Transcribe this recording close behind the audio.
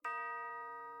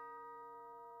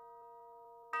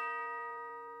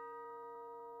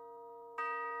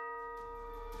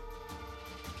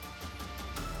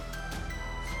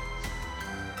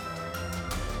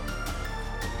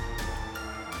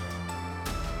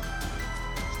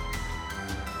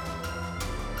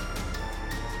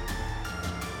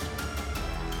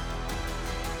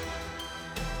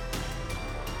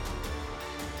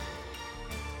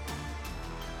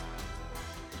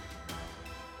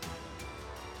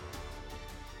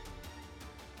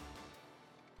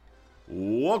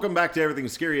Welcome back to Everything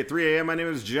Scary at 3 a.m. My name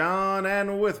is John,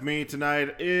 and with me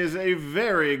tonight is a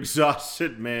very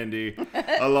exhausted Mandy.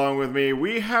 Along with me,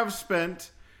 we have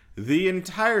spent the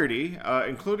entirety,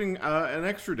 including an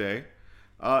extra day,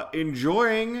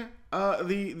 enjoying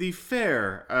the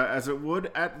fair, as it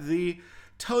would, at the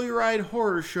Telluride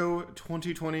Horror Show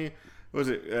 2020. What was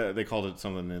it? They called it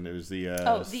something, and it was the...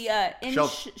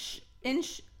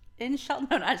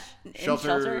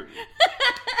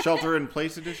 Shelter in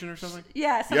Place Edition or something?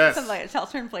 Yeah, something like it.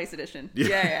 Shelter in Place Edition.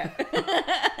 Yeah.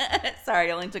 Sorry,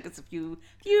 it only took us a few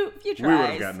tries. We would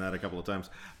have gotten that a couple of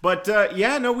times. But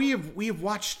we have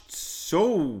watched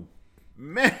so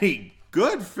many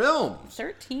good films.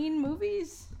 13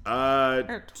 movies?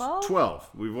 Or 12? 12.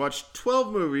 We've watched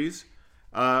 12 movies.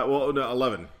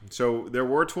 11. So there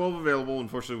were 12 available.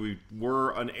 Unfortunately, we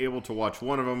were unable to watch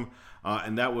one of them.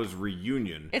 And that was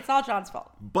Reunion. It's all John's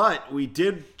fault. But we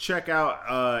did check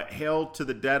out Hail to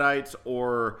the Deadites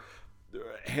or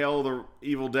Hail the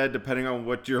Evil Dead, depending on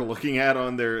what you're looking at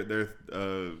on their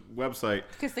website.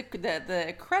 Because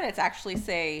the credits actually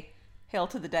say Hail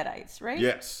to the Deadites, right?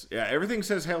 Yes. Yeah, everything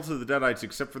says Hail to the Deadites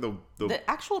except for the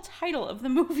actual title of the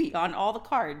movie on all the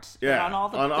cards. Yeah, on all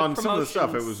the on some of the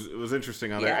stuff. It was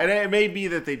interesting on there. And it may be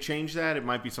that they changed that. It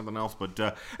might be something else. But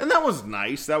and that was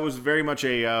nice. That was very much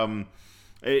a...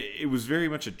 It was very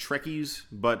much a Trekkies,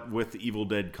 but with Evil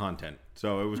Dead content.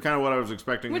 So it was kind of what I was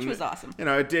expecting. Which was awesome.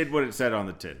 It did what it said on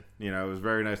the tin. It was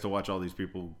very nice to watch all these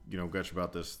people, gush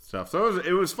about this stuff. So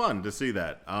it was fun to see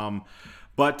that.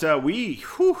 But we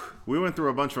went through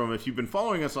a bunch of them. If you've been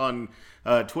following us on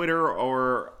Twitter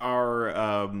or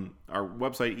our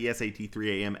website,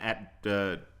 ESAT3AM at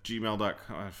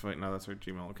gmail.com. Wait, no, that's our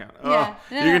Gmail account. Yeah,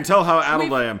 you can tell how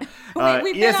addled I am.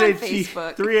 We've been on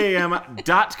Facebook.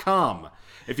 ESAT3am.com.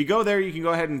 If you go there, you can go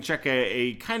ahead and check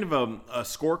a kind of a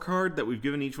scorecard that we've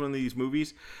given each one of these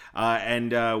movies.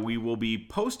 And we will be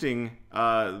posting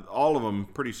all of them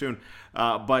pretty soon.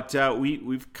 But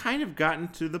we've kind of gotten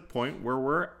to the point where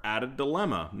we're at a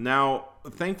dilemma. Now,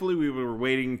 thankfully, we were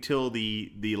waiting till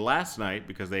the last night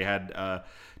because they had...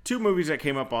 two movies that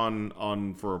came up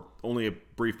on for only a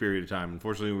brief period of time.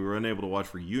 Unfortunately, we were unable to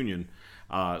watch Reunion,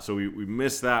 so we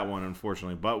missed that one,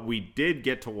 unfortunately. But we did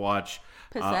get to watch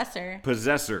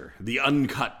Possessor, the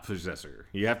uncut Possessor.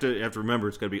 You have to remember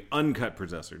it's got to be uncut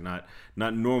Possessor, not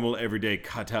normal everyday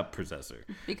cut up Possessor.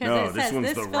 Because this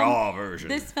one's the raw version.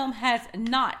 This film has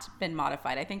not been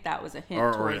modified. I think that was a hint.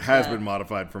 Or it has been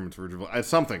modified from its original.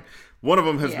 Something. One of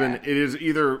them has been. It has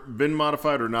either been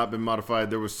modified or not been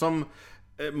modified. There was some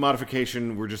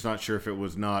modification. We're just not sure if it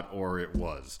was not or it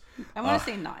was. I want to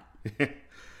say not.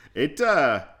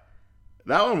 That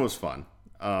one was fun.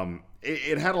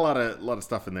 It had a lot of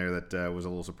stuff in there that was a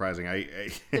little surprising.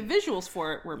 The visuals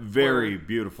for it were very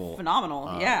beautiful,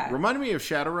 phenomenal. Reminded me of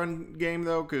Shadowrun game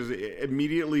though, because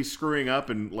immediately screwing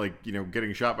up and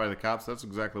getting shot by the cops. That's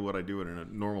exactly what I do in a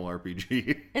normal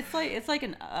RPG. It's like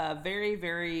a very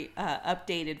very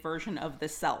updated version of The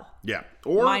Cell. Yeah,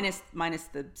 or minus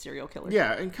the serial killer.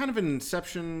 Yeah, and kind of an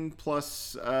Inception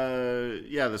plus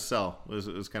The Cell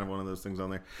was kind of one of those things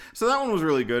on there. So that one was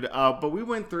really good. But we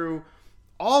went through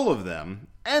all of them,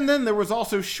 and then there was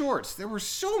also shorts. There were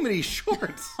so many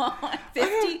shorts.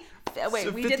 50.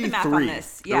 Wait, we did the math on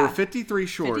this. Yeah, there were 53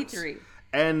 shorts. 53,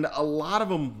 and a lot of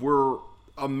them were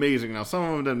amazing. Now, some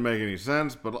of them didn't make any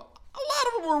sense, but a lot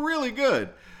of them were really good.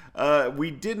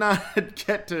 We did not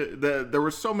get to there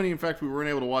were so many. In fact, we weren't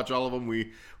able to watch all of them.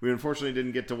 We unfortunately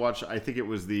didn't get to watch. I think it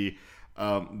was the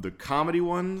comedy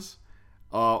ones.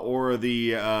 Or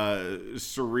the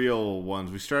surreal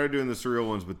ones. We started doing the surreal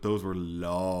ones, but those were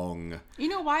long. You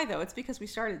know why though? It's because we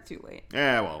started too late.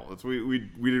 Yeah, well, we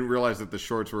didn't realize that the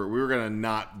shorts we were gonna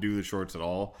not do the shorts at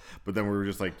all, but then we were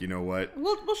just like, you know what?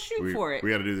 We'll shoot for it.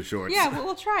 We got to do the shorts. Yeah,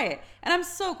 we'll try it, and I'm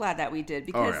so glad that we did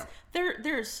because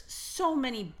there's so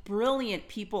many brilliant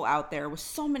people out there with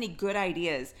so many good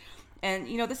ideas. And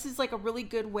this is like a really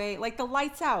good way, like the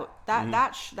Lights Out.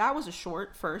 That was a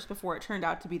short first before it turned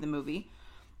out to be the movie.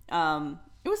 It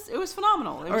was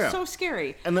phenomenal. It was so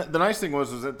scary. And the nice thing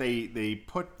was that they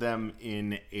put them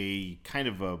in a kind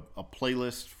of a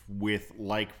playlist with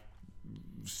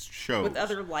shows with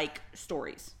other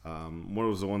stories. What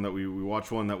was the one that we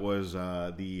watched? One that was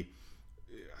I think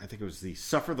it was the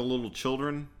Suffer the Little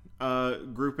Children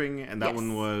grouping, and that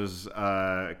one was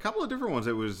a couple of different ones.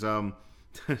 It was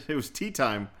it was Tea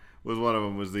Time. Was one of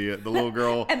them, was the little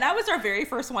girl. And that was our very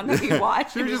first one that we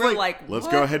watched. We were just like, let's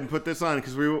go ahead and put this on,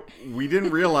 because we didn't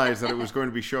realize that it was going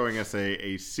to be showing us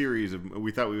a series of.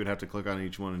 We thought we would have to click on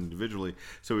each one individually,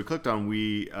 so we clicked on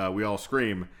We All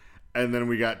Scream, and then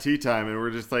we got Tea Time, and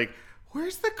we're just like,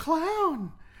 where's the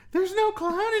clown? There's no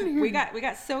clown in here. We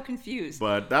got so confused.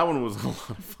 But that one was a lot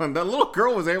of fun. That little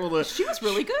girl was able to. She was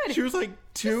really good. She was like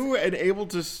 2 and able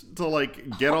to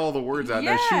like get all the words out.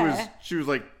 Yeah. And she was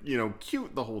like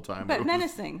cute the whole time. But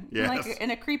menacing, yes. like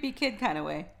in a creepy kid kind of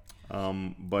way.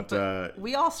 But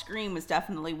We All Scream was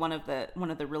definitely one of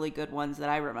the really good ones that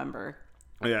I remember.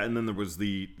 Yeah, and then there was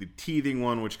the teething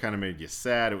one, which kind of made you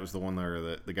sad. It was the one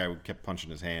where the guy kept punching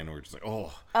his hand. We're just like,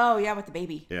 oh. Oh, yeah, with the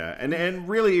baby. Yeah, and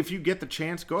really, if you get the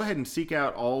chance, go ahead and seek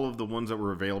out all of the ones that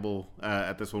were available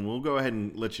at this one. We'll go ahead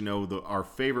and let you know our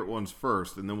favorite ones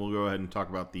first, and then we'll go ahead and talk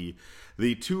about the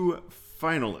 2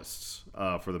 finalists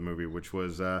for the movie, which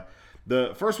was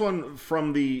the first one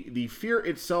from the Fear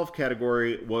Itself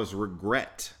category was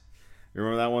Regret. You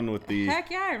remember that one with the... Heck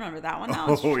yeah, I remember that one. That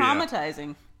was traumatizing.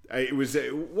 Yeah. It was.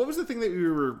 What was the thing that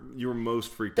you were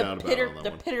most freaked out about on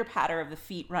that one? Pitter patter of the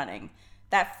feet running.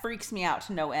 That freaks me out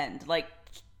to no end. Like.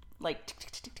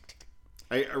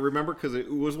 I remember because it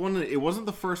was one. It wasn't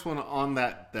the first one on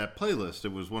that playlist.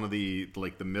 It was one of the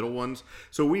middle ones.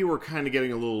 So we were kind of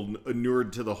getting a little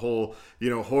inured to the whole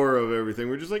horror of everything.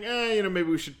 We're just like, maybe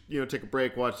we should take a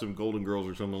break, watch some Golden Girls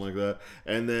or something like that.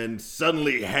 And then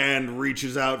suddenly, hand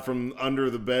reaches out from under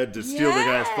the bed to steal the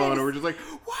guy's phone, and we're just like,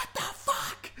 what the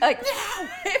fuck? Like, no!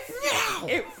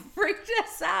 It freaked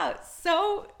us out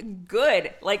so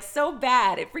good. Like, so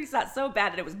bad. It freaks out so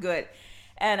bad that it was good.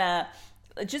 And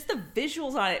just the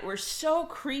visuals on it were so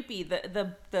creepy.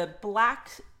 The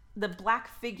black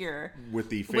figure with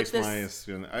the face mask.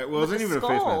 It wasn't even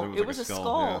skull. A face mask. It was a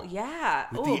skull. Yeah.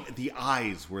 The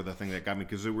eyes were the thing that got me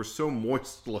because they were so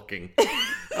moist looking.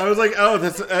 I was like, oh,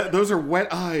 those are wet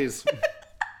eyes.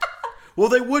 Well,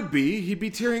 they would be. He'd be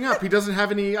tearing up. He doesn't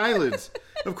have any eyelids.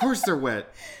 Of course they're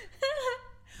wet.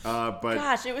 But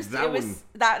gosh,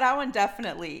 that one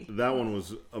definitely. That one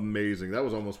was amazing. That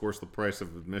was almost worth the price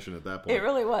of admission at that point. It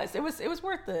really was. It was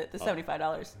worth the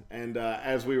 $75. And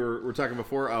as we were talking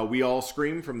before, We All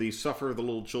Scream from the Suffer the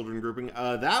Little Children grouping.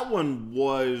 That one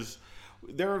was.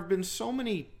 There have been so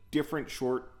many different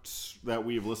shorts that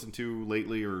we've listened to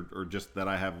lately, or just that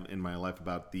I have in my life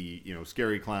about the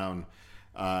scary clown.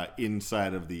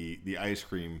 Inside of the ice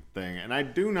cream thing, and I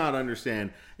do not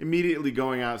understand immediately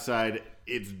going outside.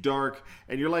 It's dark,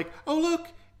 and you're like, "Oh look,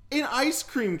 an ice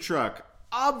cream truck.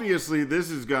 Obviously, this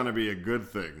is gonna be a good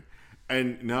thing."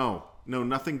 And no,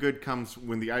 nothing good comes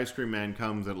when the ice cream man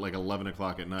comes at like 11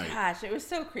 o'clock at night. Gosh, it was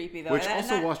so creepy though. Which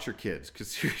also watch your kids,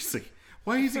 because seriously,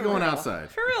 why is he going outside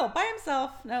for real by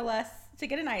himself, no less, to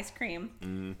get an ice cream?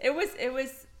 Mm-hmm. It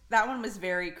was. That one was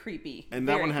very creepy. And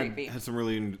that one had some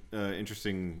really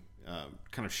interesting,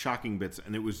 kind of shocking bits.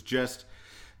 And it was just,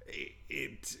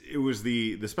 it was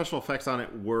the special effects on it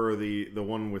were the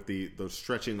one with the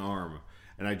stretching arm.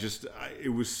 And it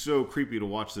was so creepy to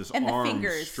watch this arm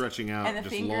stretching out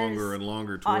just longer and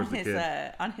longer towards the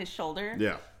kid. On his shoulder.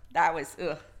 Yeah. That was,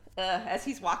 as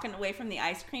he's walking away from the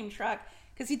ice cream truck.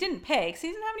 Because he didn't pay, because he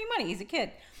didn't have any money. He's a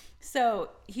kid.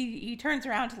 So he turns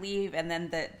around to leave, and then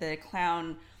the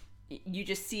clown... You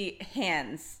just see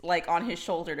hands like on his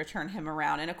shoulder to turn him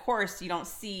around, and of course you don't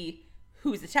see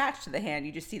who's attached to the hand.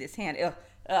 You just see this hand.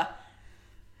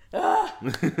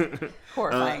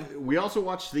 Horrifying. We also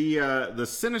watched the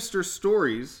Sinister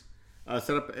Stories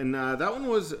set up, and that one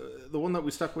was the one that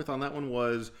we stuck with. On that one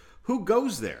was Who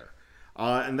Goes There,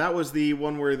 and that was the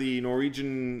one where the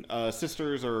Norwegian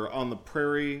sisters are on the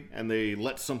prairie and they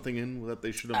let something in that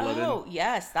they should have let in. Oh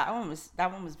yes, that one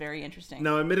was very interesting.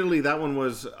 Now, admittedly, that one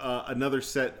was another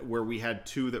set where we had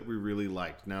 2 that we really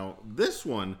liked. Now, this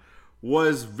one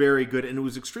was very good, and it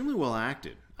was extremely well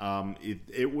acted.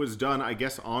 It was done, I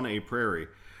guess, on a prairie,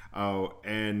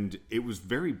 and it was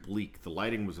very bleak. The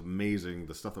lighting was amazing.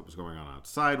 The stuff that was going on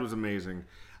outside was amazing.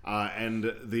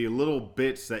 And the little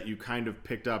bits that you kind of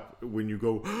picked up when you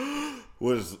go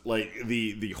was like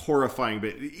the horrifying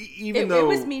bit. It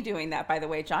was me doing that, by the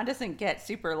way. John doesn't get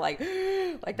super like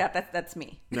that. That's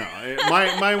me. No,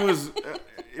 mine was.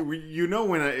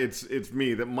 When it's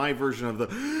me, that my version of the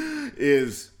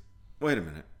is. Wait a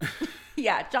minute.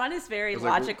 Yeah, John is very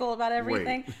logical about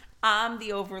everything. Wait. I'm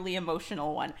the overly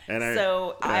emotional one, and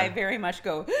I very much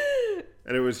go.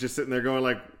 And it was just sitting there going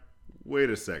like,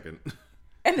 wait a second.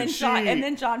 And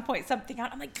then John points something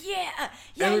out. I'm like, yeah,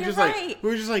 you're right. We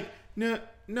were just like,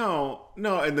 no.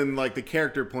 And then like the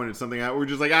character pointed something out. We're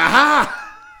just like,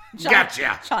 aha,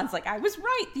 gotcha. John's like, I was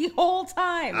right the whole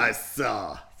time. I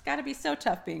saw. It's got to be so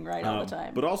tough being right all the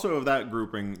time. But also of that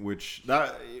grouping,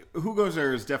 Who Goes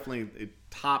There is definitely a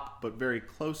top, but very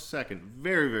close second,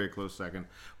 very, very close second,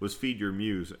 was Feed Your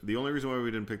Muse. The only reason why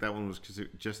we didn't pick that one was because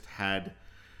it just had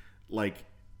like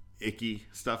icky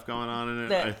stuff going on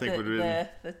in it. I think would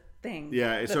have been thing.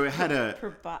 Yeah, so it had a...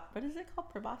 what is it called?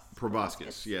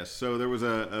 Proboscis, yes. So there was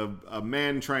a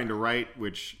man trying to write,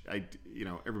 which,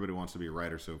 everybody wants to be a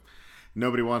writer, so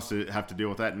nobody wants to have to deal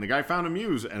with that. And the guy found a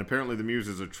muse, and apparently the muse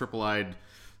is a triple-eyed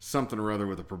something or other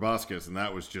with a proboscis, and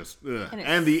that was just...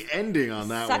 And the ending on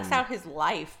that sucks one... out his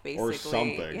life, basically. Or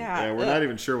something. Yeah, we're not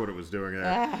even sure what it was doing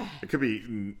there. It could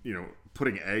be,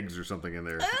 putting eggs or something in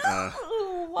there. Why?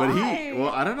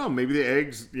 But I don't know. Maybe the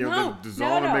eggs,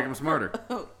 dissolve and make him smarter.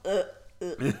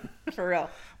 For real.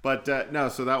 But no,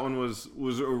 so that one was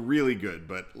really good.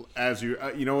 But as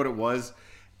you know what it was?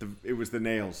 It was the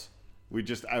nails.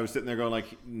 I was sitting there going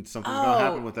like, something's going to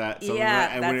happen with that.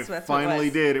 And when it finally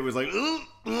did, it was like,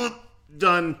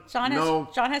 done. John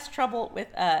has trouble with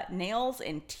nails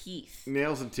and teeth.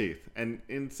 Nails and teeth. And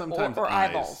sometimes or eyes.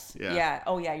 eyeballs. Yeah.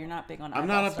 Oh, yeah, you're not big on eyeballs. I'm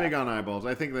not big on eyeballs.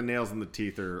 I think the nails and the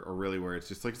teeth are really where it's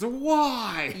just like, so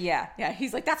why? Yeah.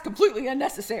 He's like, that's completely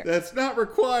unnecessary. That's not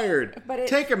required. But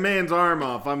take a man's arm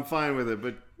off. I'm fine with it.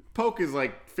 But poke his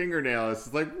like fingernail.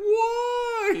 It's like,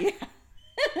 why? Yeah.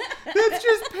 That's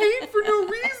just pain for no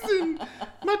reason.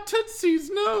 My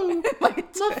tootsies, no. My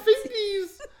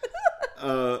fingies.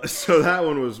 So that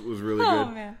one was really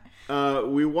good. Man.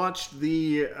 We watched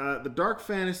the dark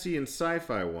fantasy and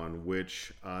sci-fi one,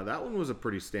 which that one was a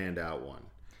pretty standout one.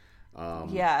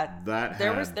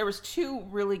 There was two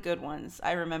really good ones.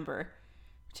 I remember.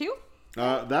 Two.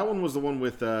 That one was the one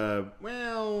with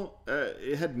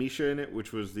it had Misha in it,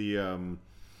 which was the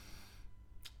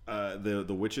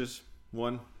witches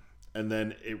one. And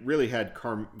then it really had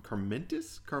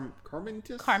Carmentis?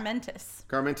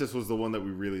 Carmentis was the one that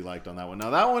we really liked on that one. Now,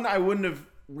 that one I wouldn't have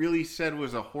really said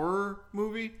was a horror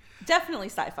movie. Definitely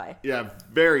sci-fi. Yeah,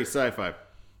 very sci-fi.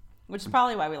 Which is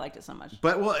probably why we liked it so much.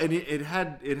 But, it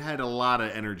had a lot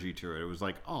of energy to it. It was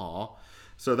like, aw.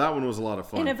 So that one was a lot of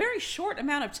fun. In a very short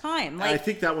amount of time. Like, I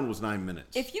think that one was 9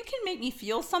 minutes. If you can make me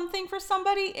feel something for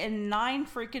somebody in 9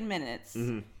 freaking minutes...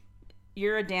 Mm-hmm.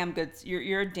 You're a damn good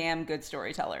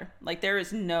storyteller. Like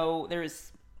that's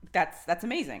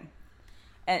amazing.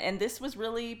 And this was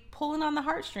really pulling on the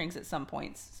heartstrings at some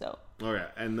points. So. Oh yeah,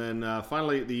 and then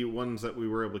finally the ones that we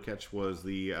were able to catch was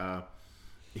the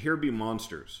Here Be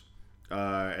Monsters,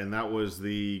 and that was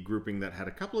the grouping that had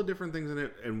a couple of different things in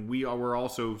it, and we were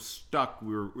also stuck.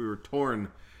 We were torn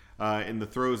in the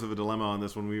throes of a dilemma on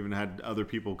this one. We even had other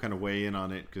people kind of weigh in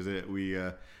on it because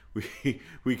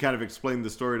we kind of explained the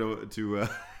story to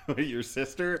your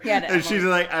sister, and she's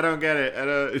like, I don't get it.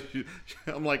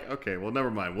 I'm like, okay, well,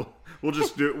 never mind. We'll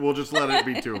just let it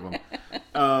be two of them.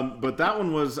 But that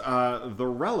one was The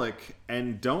Relic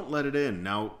and Don't Let It In.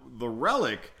 Now, The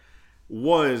Relic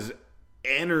was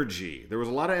energy. There was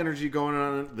a lot of energy going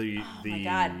on. My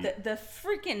God, the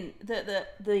freaking the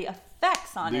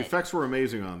effects on it. The effects were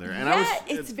amazing on there, and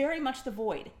it's very much The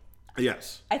Void.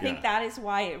 Yes, I think that is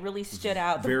why it really stood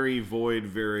out. Very void,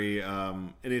 very,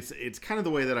 and it's kind of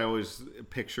the way that I always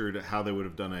pictured how they would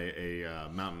have done a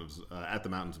at the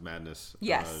Mountains of Madness.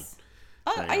 Yes.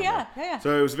 Yeah.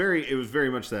 So it was very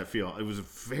much that feel. It was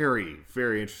very,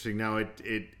 very interesting. Now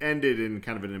it ended in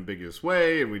kind of an ambiguous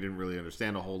way, and we didn't really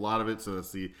understand a whole lot of it. So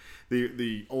that's the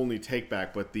only take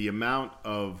back. But the amount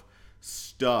of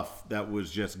stuff that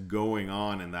was just going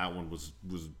on in that one was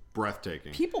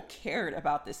breathtaking. People cared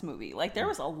about this movie. Like, there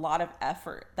was a lot of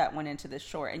effort that went into this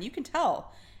short, and you can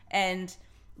tell. And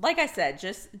like I said,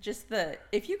 just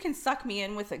if you can suck me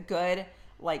in with a good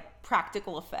like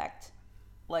practical effect,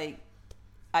 like,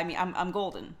 I mean, I'm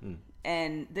golden.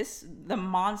 And the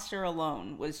monster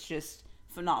alone was just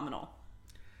phenomenal.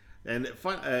 And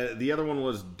the other one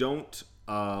was Don't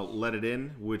Let It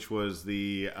In, which was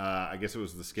I guess it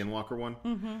was the Skinwalker one.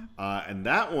 Mm-hmm. And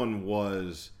that one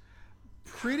was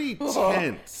pretty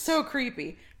tense. So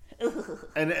creepy.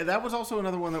 And that was also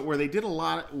another one where they did a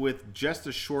lot with just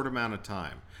a short amount of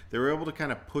time. They were able to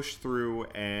kind of push through,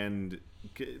 and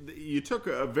you took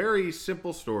a very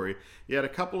simple story. You had a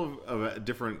couple of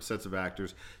different sets of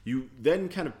actors. You then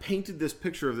kind of painted this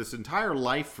picture of this entire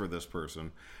life for this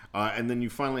person. And then you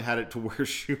finally had it to where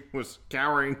she was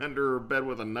cowering under her bed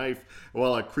with a knife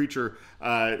while a creature,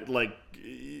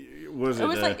 it was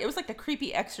like the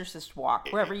creepy exorcist walk,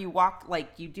 wherever you walk,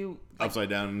 like you do like upside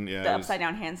down, the upside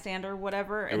down handstand or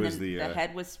whatever, and then the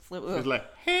head was flipped. It was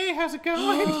like, "Hey, how's it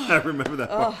going?" I remember that.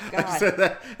 Oh God! I said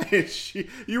that, and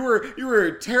you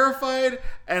were terrified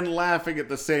and laughing at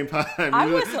the same time. I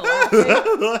wasn't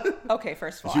laughing. Okay,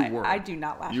 first of all, I do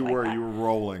not laugh. You like were. That. You were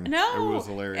rolling. No, it was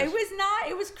hilarious. It was not.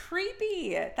 It was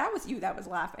creepy. That was you. That was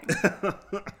laughing.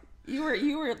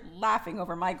 You were laughing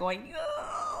over my going.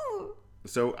 Oh.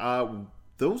 So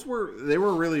they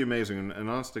were really amazing, and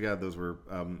honest to God, those were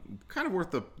kind of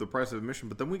worth the price of admission.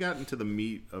 But then we got into the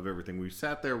meat of everything. We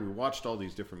sat there, we watched all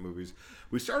these different movies.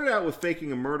 We started out with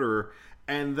Faking a Murderer,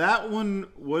 and that one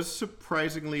was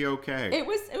surprisingly okay. It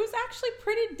was actually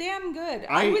pretty damn good.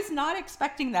 I was not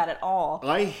expecting that at all.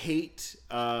 I hate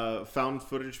found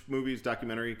footage movies,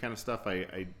 documentary kind of stuff.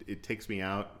 It takes me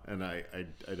out, and I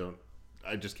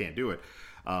just can't do it.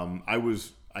 I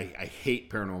hate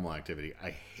Paranormal Activity. I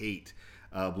hate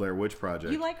Blair Witch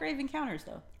Project. You like Grave Encounters,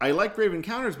 though. I like Grave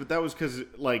Encounters, but that was because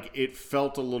like it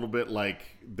felt a little bit like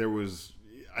there was.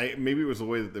 Maybe it was the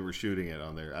way that they were shooting it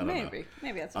on there. I don't know.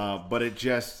 Maybe that's. But it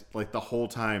just like the whole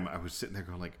time I was sitting there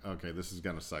going like, okay, this is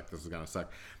gonna suck. This is gonna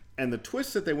suck. And the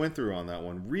twists that they went through on that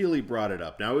one really brought it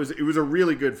up. Now it was a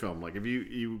really good film. Like if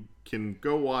you can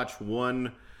go watch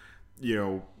one,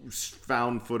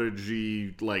 found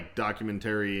footagey like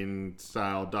documentary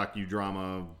style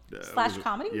docudrama /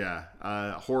 comedy.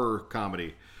 Yeah, horror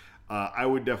comedy. I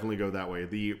would definitely go that way.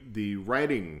 The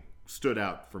writing stood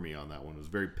out for me on that one. It was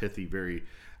very pithy, very.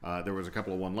 There was a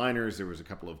couple of one-liners. There was a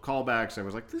couple of callbacks. I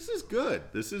was like, this is good.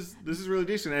 This is really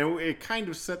decent, and it kind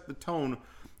of set the tone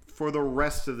for the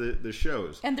rest of the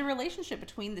shows. And the relationship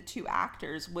between the two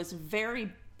actors was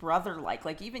very brother-like.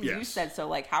 Like even you said so.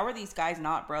 Like, how are these guys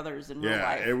not brothers in real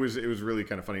life? It was really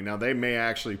kind of funny. Now they may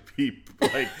actually be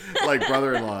like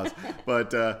brother-in-laws,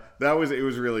 but it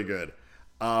was really good.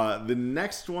 The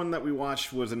next one that we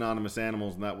watched was Anonymous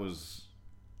Animals, and that was.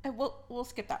 We'll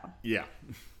skip that one. Yeah.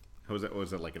 Was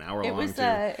it like an hour long?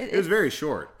 It was very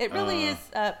short. It really is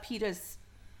PETA's,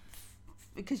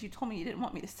 because you told me you didn't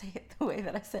want me to say it the way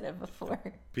that I said it before.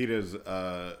 PETA's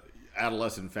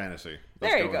adolescent fantasy.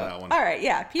 Let's go with that one. All right,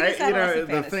 yeah. PETA's adolescent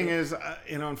fantasy. The thing is,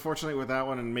 unfortunately with that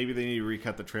one, and maybe they need to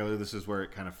recut the trailer, this is where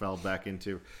it kind of fell back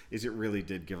into, is it really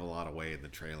did give a lot away in the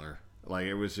trailer. Like,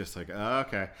 it was just like, oh,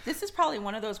 okay. This is probably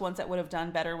one of those ones that would have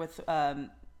done better with...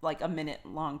 like a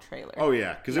minute-long trailer. Oh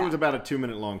yeah, because it was about a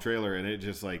 2-minute-long trailer, and it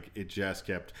just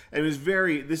kept.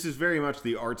 This is very much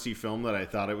the artsy film that I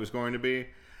thought it was going to be,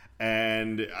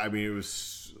 and I mean it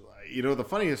was. The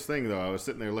funniest thing though, I was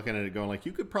sitting there looking at it, going like,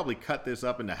 you could probably cut this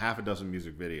up into half a dozen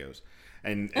music videos,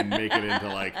 and make it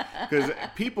into because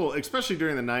people, especially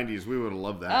during the '90s, we would have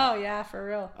loved that. Oh yeah, for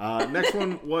real. Next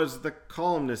one was The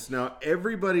Columnist. Now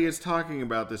everybody is talking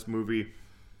about this movie.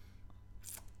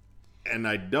 And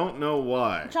I don't know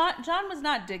why. John was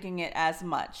not digging it as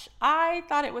much. I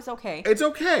thought it was okay. It's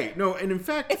okay. No, and in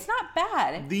fact, it's not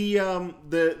bad.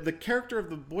 The character of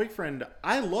the boyfriend,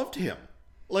 I loved him.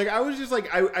 Like I was just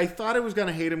like I thought I was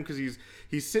gonna hate him because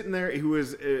he's sitting there. He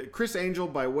was Chris Angel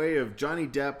by way of Johnny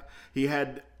Depp. He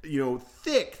had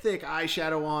thick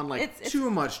eyeshadow on, it's too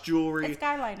much jewelry. It's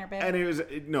eyeliner, babe. And it was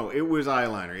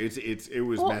eyeliner. It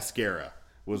was mascara.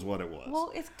 Was what it was.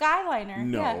 Well, it's guyliner.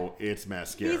 No, it's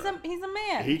mascara. He's a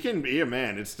man. He can be a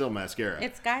man. It's still mascara.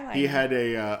 It's guyliner. He had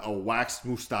a waxed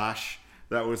mustache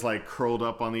that was like curled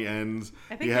up on the ends.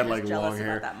 I think he had like long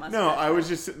hair. That mustache. No, I was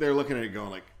just sitting there looking at it,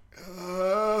 going like,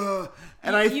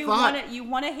 and you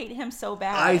want to hate him so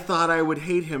bad. I thought I would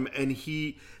hate him, and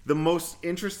the most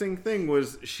interesting thing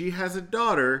was she has a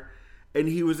daughter, and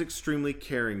he was extremely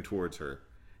caring towards her.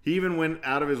 He even went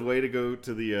out of his way to go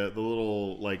to the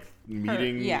little like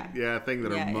meeting thing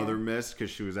that her mother missed because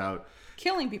she was out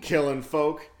killing people, killing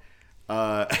folk.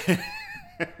 John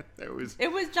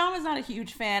was not a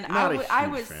huge fan. I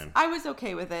was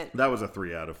okay with it. That was a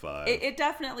 3 out of 5. It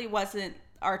definitely wasn't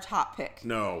our top pick.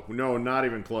 No, not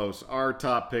even close. Our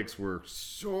top picks were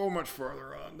so much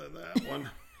farther on than that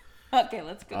one. Okay,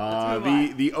 let's go. Let's move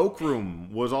on. The Oak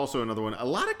Room was also another one. A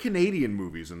lot of Canadian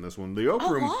movies in this one. The Oak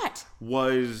Room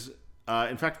was,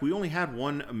 in fact, we only had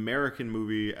one American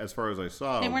movie as far as I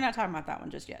saw. And we're not talking about that one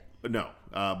just yet. No,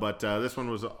 but this one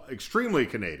was extremely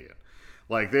Canadian.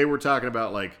 Like they were talking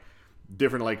about like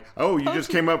different you just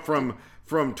came up from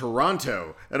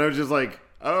Toronto, and I was just like,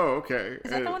 oh, okay.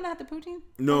 Is that the one that had the poutine?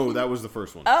 No, that was the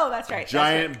first one. Oh, that's right.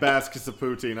 Giant baskets of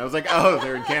poutine. I was like, oh,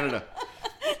 they're in Canada.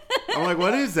 I'm like,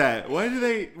 what is that? What do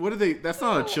they? That's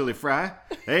not a chili fry.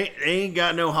 They ain't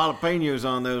got no jalapenos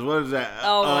on those. What is that?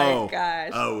 Oh my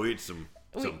gosh. Oh, it's some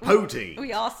poutine.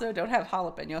 We also don't have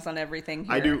jalapenos on everything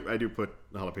here. I do put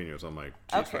jalapenos on my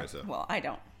cheese fries though. Well, I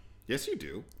don't. Yes, you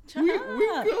do. I'm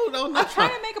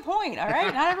trying to make a point, all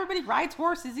right? Not everybody rides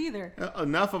horses either.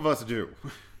 Enough of us do.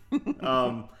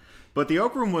 But the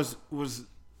Oak Room was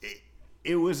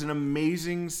it was an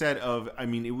amazing set of,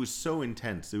 it was so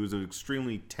intense. It was an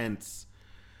extremely tense,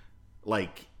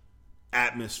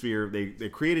 atmosphere. They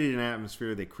created an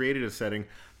atmosphere. They created a setting.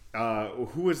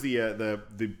 Who was the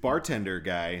bartender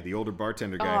guy, the older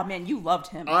bartender guy? Oh man, you loved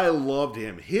him. I loved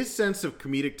him. His sense of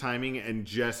comedic timing and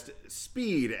just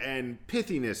speed and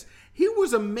pithiness, he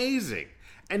was amazing.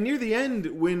 And near the end,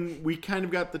 when we kind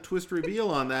of got the twist reveal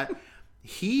on that,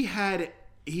 he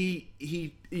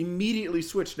immediately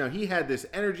switched. Now, he had this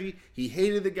energy. He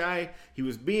hated the guy. He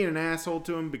was being an asshole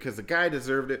to him because the guy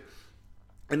deserved it.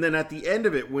 And then at the end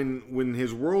of it, when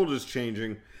his world is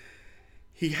changing,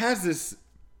 he has this...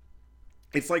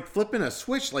 It's like flipping a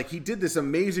switch. Like, he did this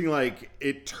amazing, like,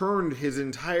 it turned his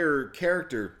entire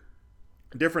character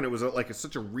different. It was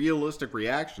such a realistic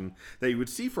reaction that you would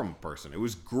see from a person. It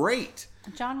was great.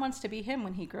 John wants to be him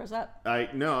when he grows up. I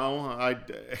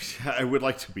would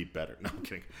like to be better. No, I'm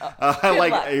kidding.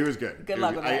 He was good. Good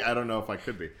luck with that. I don't know if I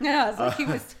could be. No, it's like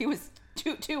he was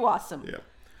too awesome.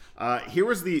 Yeah. Here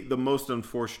was the most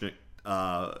unfortunate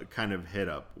kind of hit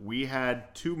up. We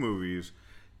had two movies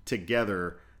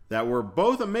together that were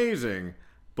both amazing,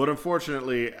 but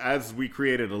unfortunately, as we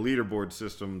created a leaderboard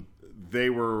system, they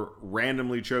were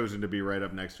randomly chosen to be right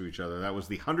up next to each other. That was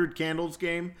the 100 Candles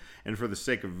game and For the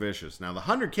Sake of Vicious. Now, the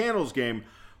 100 Candles game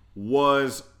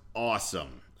was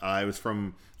awesome. It was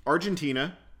from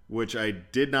Argentina, which I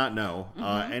did not know,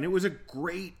 and it was a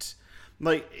great...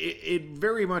 Like, it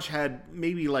very much had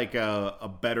maybe like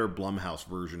a better Blumhouse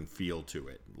version feel to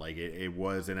it. Like, it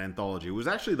was an anthology. It was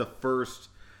actually the first...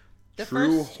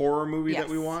 true horror movie that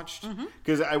we watched,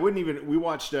 because we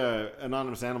watched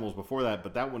Anonymous Animals before that,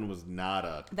 but that one was not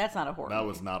a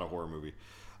was not a horror movie.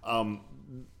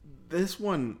 This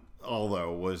one,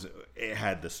 although it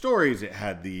had the stories, it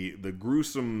had the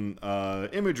gruesome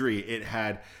imagery, it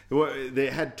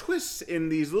had twists in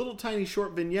these little tiny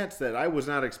short vignettes that I was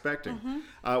not expecting.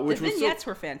 The vignettes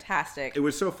were fantastic. It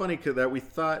was so funny that we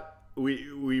thought.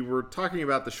 We were talking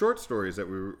about the short stories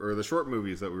or the short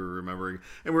movies that we were remembering,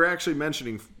 and we were actually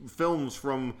mentioning films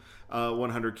from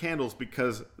 100 Candles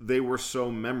because they were so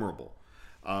memorable.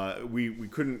 We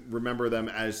couldn't remember them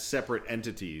as separate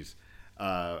entities.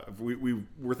 We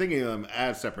were thinking of them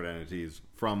as separate entities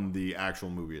from the actual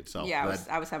movie itself. Yeah,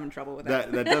 I was having trouble with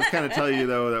that. That does kind of tell you,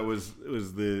 though, that was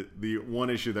the one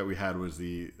issue that we had was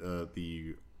the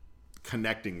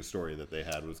connecting story that they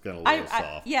had was kind of a little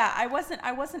soft.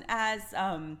 I wasn't as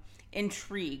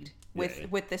intrigued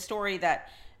with the story that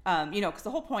because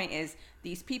the whole point is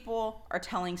these people are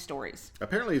telling stories.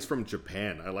 Apparently it's from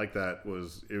Japan. I like that.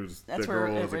 The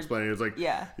girl was explaining. It was like,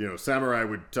 samurai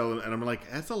would tell them, and I'm like,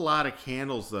 that's a lot of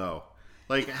candles though.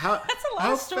 Like how that's a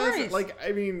lot of stories. Like,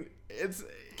 I mean, it's.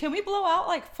 Can we blow out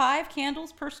like 5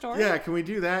 candles per story? Yeah, can we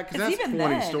do that? Because that's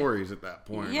 20 stories at that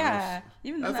point. Yeah,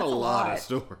 that's a lot of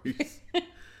stories.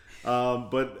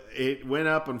 But it went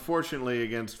up, unfortunately,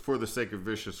 against For the Sake of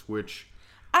Vicious, which...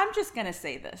 I'm just going to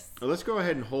say this. Let's go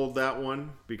ahead and hold that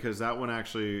one, because that one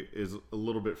actually is a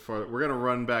little bit farther. We're going to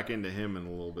run back into him in a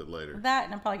little bit later. That,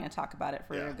 and I'm probably going to talk about it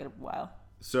for a good while.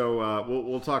 So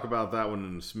we'll talk about that one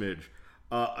in a smidge.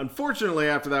 Unfortunately,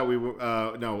 after that,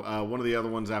 one of the other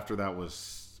ones after that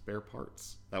was Spare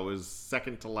Parts. That was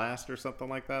second to last or something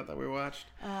like that we watched.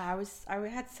 I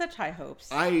had such high hopes.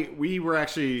 We were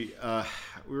actually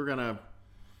we were gonna.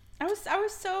 I was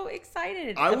so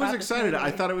excited. I was excited. I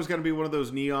thought it was gonna be one of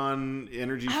those neon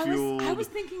energy fueled. I was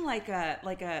thinking like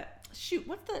a shoot.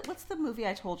 What's the movie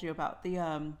I told you about? The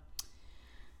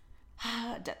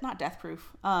not Death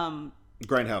Proof.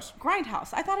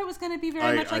 Grindhouse. I thought it was going to be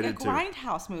very much like a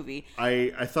Grindhouse movie.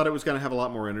 I thought it was going to have a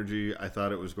lot more energy. I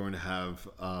thought it was going to have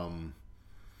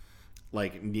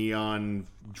like neon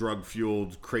drug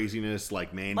fueled craziness,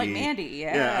 like Mandy. Like Mandy,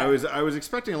 yeah. Yeah, I was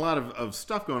expecting a lot of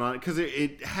stuff going on because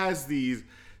it has these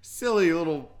silly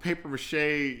little paper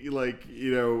mache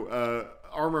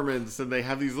armaments, and they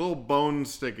have these little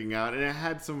bones sticking out, and it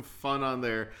had some fun on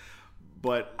there.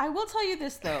 But I will tell you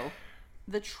this though.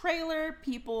 The trailer,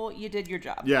 people, you did your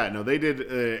job. Yeah, no, they did.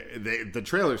 The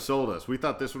trailer sold us. We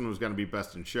thought this one was going to be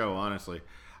best in show, honestly,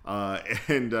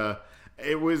 and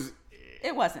it was.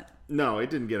 It wasn't. No, it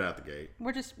didn't get out the gate.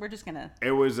 We're just gonna.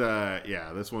 It was.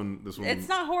 This one. It's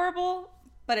not horrible,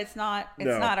 but it's not.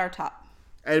 It's not our top.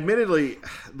 Admittedly,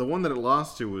 the one that it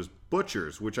lost to was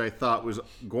Butchers, which I thought was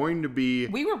going to be.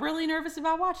 We were really nervous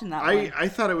about watching that one. I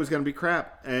thought it was going to be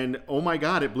crap, and oh my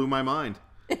god, it blew my mind.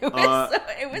 It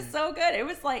was so good. It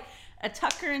was like a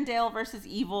Tucker and Dale versus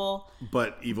evil,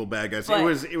 but evil bad guys.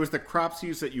 It was the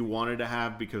cropsies that you wanted to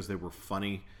have because they were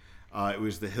funny. It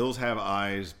was The Hills Have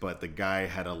Eyes, but the guy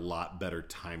had a lot better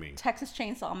timing. Texas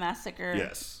Chainsaw Massacre.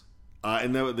 Yes,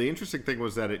 and the interesting thing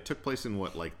was that it took place in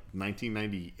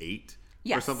 1998.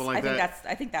 Yes, or something like that.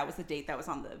 I think that was the date that was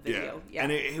on the video. Yeah.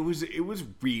 And it was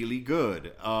really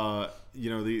good. The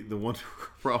one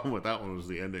problem with that one was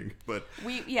the ending, but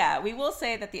we will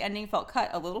say that the ending felt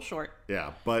cut a little short.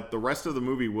 Yeah, but the rest of the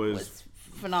movie was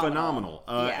phenomenal.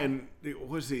 And it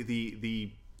was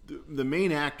the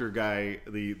main actor guy,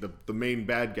 the main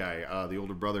bad guy, the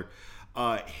older brother,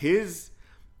 his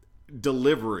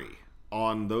delivery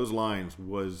on those lines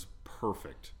was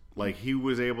perfect. Like, he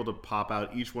was able to pop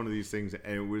out each one of these things,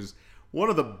 and it was one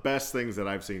of the best things that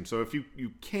I've seen. So if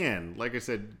you can, like I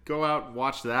said, go out and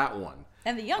watch that one.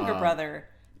 And the younger brother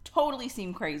totally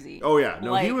seemed crazy. Oh, yeah.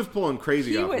 No, he was pulling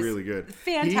crazy off really good.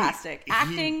 Fantastic.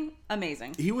 Acting,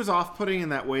 amazing. He was off-putting in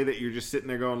that way that you're just sitting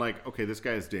there going like, okay, this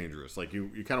guy is dangerous. Like, you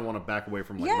kind of want to back away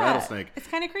from, like, Rattlesnake. It's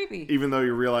kind of creepy. Even though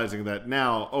you're realizing that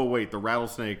now, oh, wait, the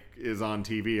Rattlesnake is on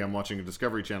TV. I'm watching a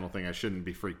Discovery Channel thing. I shouldn't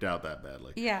be freaked out that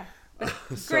badly. Yeah.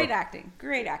 Great acting.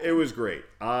 It was great.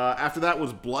 After that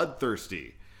was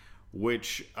Bloodthirsty,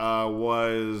 which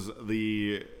was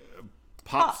the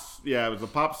pop. Yeah, it was the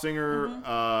pop singer.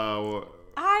 Mm-hmm.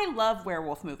 I love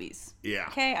werewolf movies. Yeah.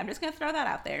 Okay, I'm just gonna throw that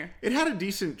out there. It had a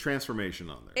decent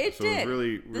transformation on there. It did. It was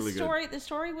really good. The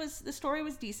story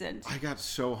was decent. I got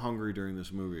so hungry during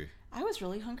this movie. I was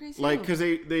really hungry too. Like, because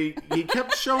he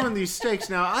kept showing these steaks.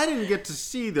 Now, I didn't get to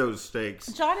see those steaks.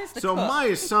 John is the cook. So my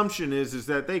assumption is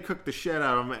that they cooked the shit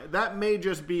out of them. That may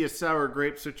just be a sour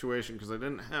grape situation because I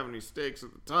didn't have any steaks at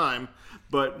the time.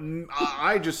 But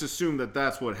I just assumed that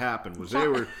that's what happened. Was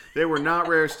they were not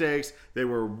rare steaks. They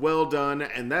were well done,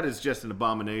 and that is just an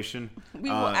abomination. We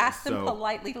will ask them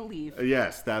politely to leave.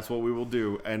 Yes, that's what we will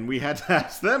do. And we had to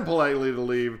ask them politely to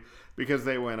leave, because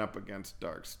they went up against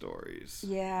Dark Stories.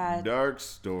 Yeah. Dark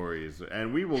Stories.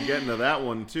 And we will get into that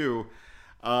one, too.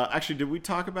 Actually, did we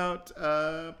talk about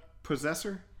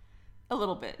Possessor? A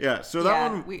little bit. Yeah, so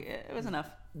that one... it was enough.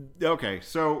 Okay,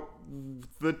 so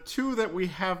the two that we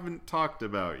haven't talked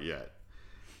about yet,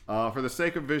 for the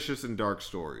sake of Vicious and Dark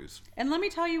Stories. And let me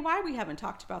tell you why we haven't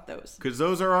talked about those. Because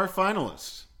those are our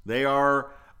finalists. They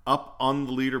are up on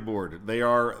the leaderboard. They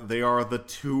are the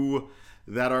two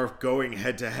that are going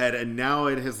head to head, and now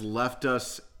it has left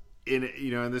us in,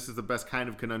 and this is the best kind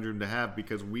of conundrum to have,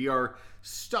 because we are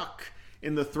stuck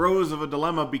in the throes of a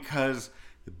dilemma, because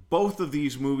both of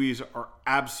these movies are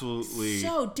absolutely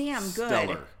so damn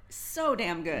good. So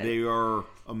damn good. They are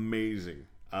amazing.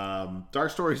 Dark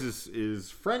Stories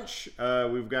is French.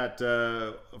 We've got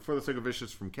For the Sake of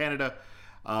Vicious from Canada.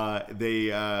 I'm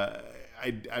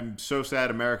so sad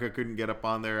America couldn't get up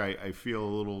on there. I feel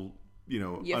a little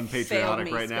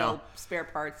unpatriotic right now. Spare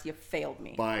parts, you failed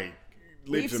me. By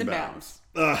leaps and bounds.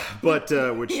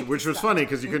 Which was funny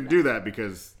because you couldn't do that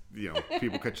because,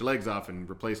 people cut your legs off and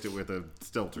replaced it with a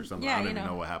stilt or something. Yeah, I don't even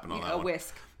know what happened on that one. A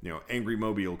whisk. Angry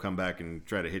Moby will come back and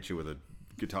try to hit you with a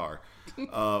guitar.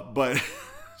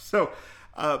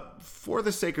 For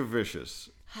the Sake of Vicious.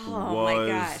 My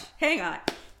gosh. Hang on.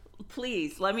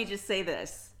 Please, let me just say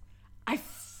this. I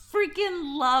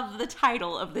freaking love the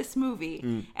title of this movie.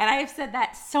 And I have said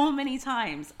that so many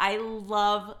times. I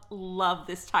love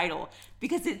this title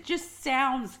because it just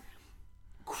sounds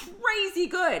crazy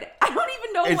good. I don't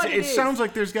even know what it is. It sounds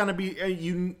like there's gonna be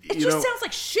it just sounds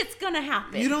like shit's gonna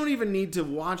happen. You don't even need to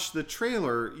watch the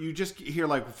trailer. You just hear,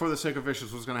 like, For the Sake of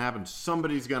Vicious, what's gonna happen?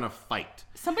 Somebody's gonna fight.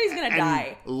 Somebody's gonna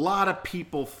die. A lot of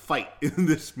people fight in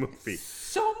this movie.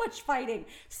 So much fighting.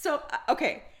 So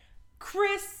okay,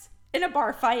 Chris in a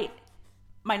bar fight,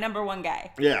 my number one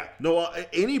guy. Yeah. No,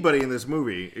 anybody in this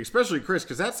movie, especially Chris,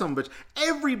 because that's some bitch.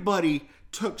 Everybody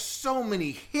took so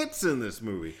many hits in this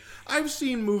movie. I've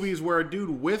seen movies where a dude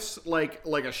whiffs like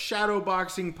a shadow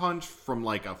boxing punch from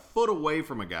like a foot away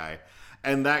from a guy,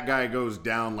 and that guy goes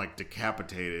down like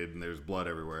decapitated and there's blood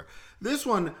everywhere. This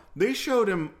one, they showed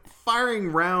him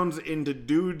firing rounds into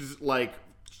dudes like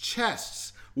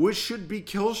chests, which should be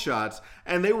kill shots,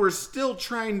 and they were still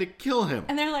trying to kill him.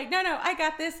 And they're like, no, I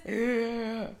got this.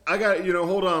 I got,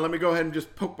 hold on, let me go ahead and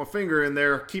just poke my finger in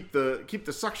there, keep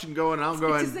the suction going, and I'll go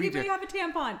ahead and beat you. Does anybody have a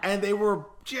tampon? And they were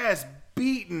just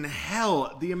beaten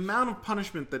hell. The amount of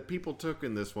punishment that people took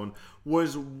in this one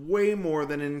was way more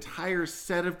than an entire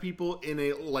set of people in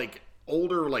a,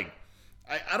 older,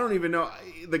 I don't even know.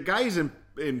 The guys in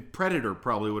Predator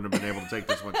probably wouldn't have been able to take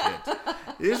this much hit.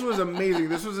 This was amazing.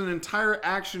 This was an entire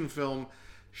action film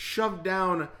shoved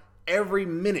down every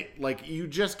minute. Like, you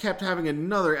just kept having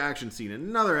another action scene,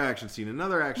 another action scene,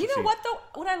 another action scene. You know what, though?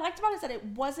 What I liked about it is that it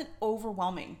wasn't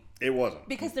overwhelming. It wasn't.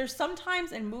 Because there's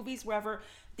sometimes in movies wherever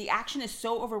the action is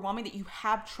so overwhelming that you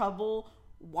have trouble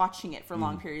watching it for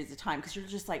long periods of time because you're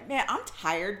just like, man, I'm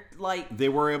tired. Like, they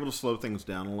were able to slow things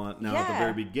down a lot. Now, at the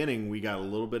very beginning, we got a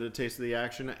little bit of taste of the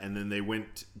action, and then they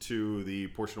went to the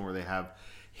portion where they have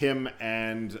him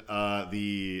and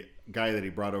the guy that he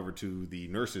brought over to the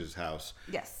nurse's house.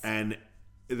 Yes. And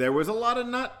there was a lot of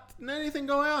not anything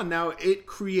going on. Now,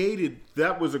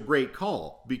 that was a great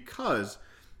call because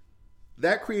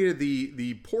that created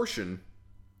the portion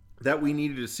that we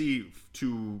needed to see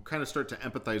to kind of start to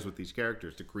empathize with these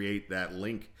characters, to create that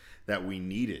link that we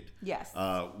needed. Yes.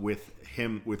 With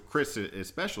him, with Chris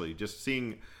especially, just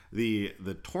seeing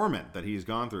the torment that he's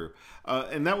gone through.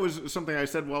 And that was something I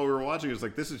said while we were watching. It was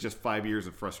like, this is just 5 years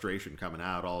of frustration coming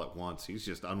out all at once. He's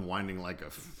just unwinding like a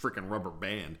freaking rubber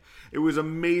band. It was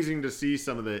amazing to see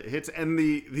some of the hits. And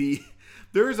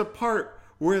there is a part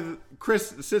where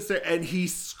Chris sits there and he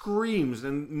screams,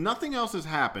 and nothing else has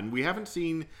happened. We haven't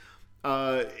seen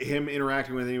him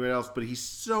interacting with anybody else, but he's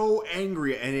so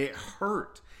angry, and it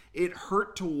hurt. It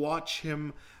hurt to watch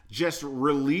him just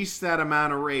release that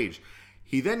amount of rage.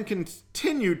 He then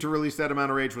continued to release that amount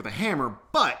of rage with a hammer,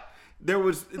 but there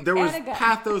was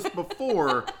pathos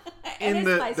before.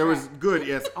 There was good,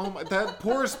 yes. Oh my, that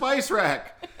poor spice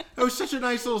rack. It was such a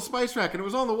nice little spice rack, and it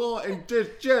was on the wall, and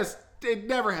it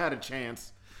never had a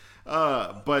chance.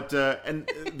 But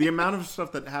the amount of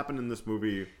stuff that happened in this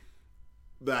movie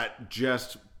that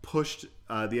just pushed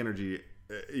the energy,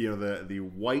 the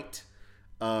white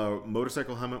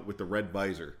motorcycle helmet with the red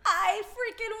visor. I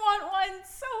freaking want one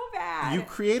so bad. You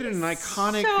created an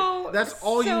iconic. That's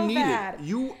all you needed. Bad.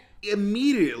 You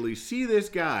immediately see this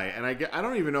guy, and I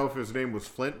don't even know if his name was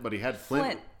Flint, but he had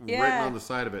Flint written on the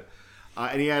side of it,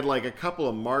 and he had like a couple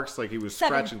of marks, like he was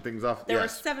scratching things off. There were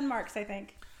 7 marks, I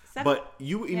think. 7? But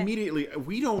you immediately,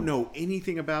 we don't know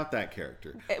anything about that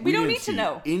character. We don't need to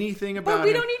know anything about him. But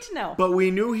we don't need to know. But we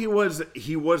knew he was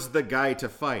the guy to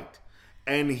fight.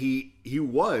 And he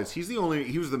was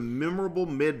the memorable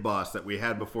mid boss that we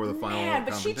had before the final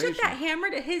confrontation. But she took that hammer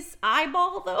to his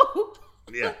eyeball though.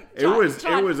 Yeah, it was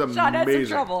amazing. John had some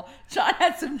trouble. John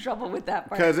had some trouble with that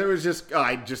part. Because it was just,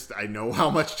 I know how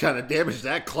much kind of damage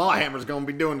that claw hammer's going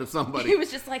to be doing to somebody. He was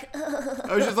just like, ugh.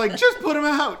 I was just like, just put him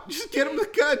out. Just get him the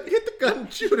gun. Get the gun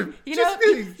and shoot him.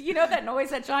 You know that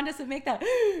noise that John doesn't make that?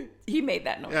 He made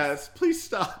that noise. Yes, please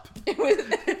stop.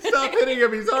 Stop hitting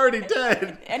him. He's already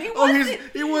dead. And he wasn't.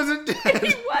 He wasn't dead.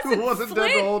 He wasn't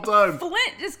dead the whole time.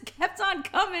 Flint just kept on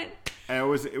coming. And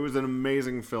it was an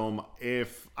amazing film.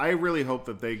 I really hope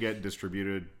that they get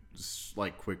distributed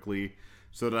like quickly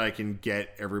so that I can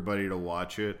get everybody to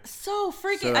watch it. So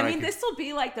freaking! This will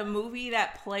be like the movie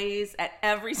that plays at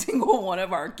every single one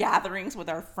of our gatherings with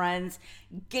our friends,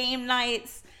 game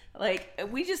nights. Like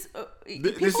we just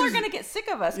people are going to get sick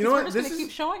of us because we're just going to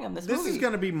keep showing them this movie. This is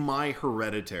going to be my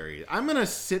Hereditary. I'm going to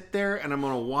sit there and I'm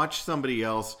going to watch somebody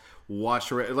else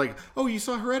watch like, oh, you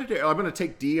saw Hereditary. I'm going to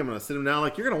take D. I'm going to sit him down.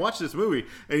 Like, you're going to watch this movie,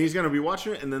 and he's going to be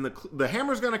watching it, and then the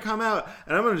hammer's going to come out,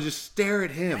 and I'm going to just stare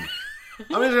at him.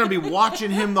 I'm just going to be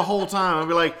watching him the whole time. I'll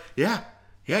be like, yeah,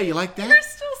 you like that? You're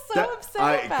still so upset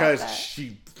about that. Because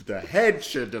the head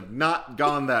should have not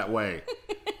gone that way.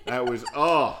 That was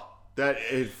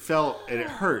it felt and it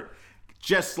hurt.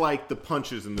 Just like the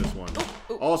punches in this one.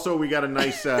 Ooh. Also, we got a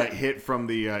nice hit from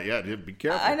the... be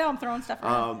careful. I know, I'm throwing stuff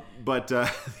around. But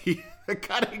the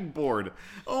cutting board.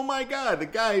 Oh my God. The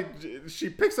guy... She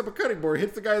picks up a cutting board,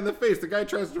 hits the guy in the face. The guy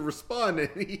tries to respond, and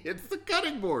he hits the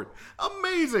cutting board.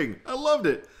 Amazing. I loved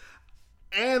it.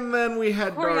 And then we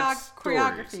had Dark Stories.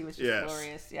 Choreography was just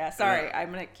glorious. Yeah, sorry.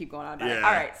 I'm going to keep going on about it.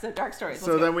 All right, so Dark Stories.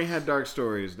 So then we had Dark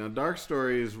Stories. Now, Dark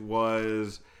Stories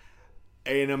was...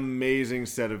 an amazing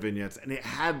set of vignettes, and it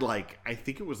had I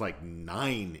think it was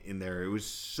 9 in there. It was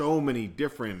so many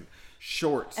different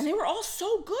shorts, and they were all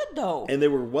so good though, and they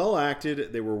were well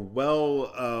acted. They were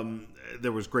well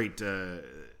there was great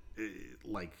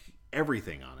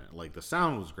everything on it. The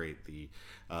sound was great, the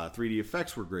 3D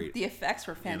effects were great, the effects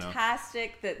were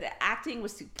fantastic, the acting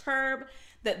was superb,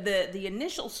 the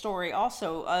initial story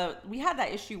also, we had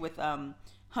that issue with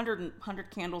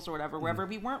 100 Candles or whatever, wherever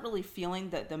we weren't really feeling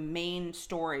the main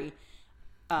story.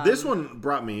 This one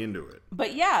brought me into it.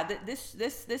 But yeah,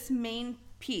 this main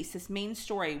piece, this main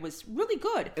story was really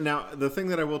good. And now, the thing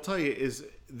that I will tell you is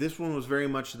this one was very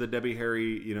much the Debbie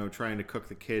Harry, trying to cook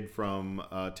the kid from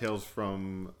Tales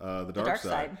from the Dark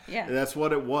Side. Yeah. And that's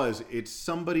what it was. It's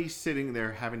somebody sitting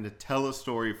there having to tell a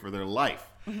story for their life.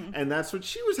 Mm-hmm. And that's what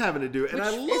she was having to do, and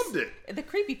I loved it. The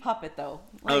creepy puppet, though.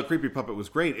 The creepy puppet was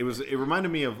great. It reminded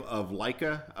me of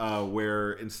Laika,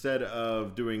 where instead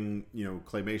of doing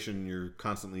claymation, you're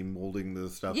constantly molding the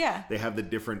stuff. Yeah. They have the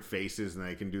different faces, and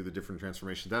they can do the different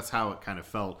transformations. That's how it kind of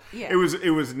felt. Yeah. It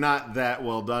was not that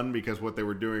well done because what they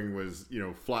were doing was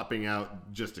flopping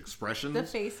out just expressions, the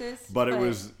faces. But it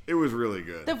was really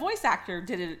good. The voice actor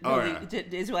did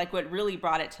it. Is like what really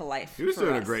brought it to life. He was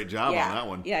doing a great job on that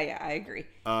one. Yeah, I agree.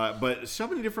 But so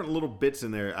many different little bits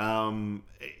in there.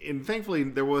 And thankfully,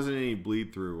 there wasn't any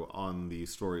bleed through on the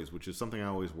stories, which is something I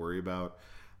always worry about.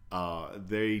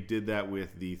 They did that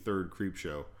with the third Creep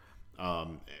Show,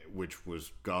 which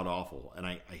was god awful. And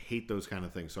I hate those kind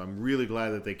of things. So I'm really glad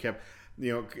that they kept.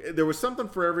 There was something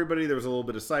for everybody. There was a little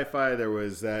bit of sci-fi. There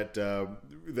was that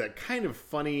kind of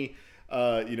funny.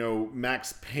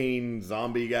 Max Payne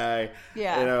zombie guy.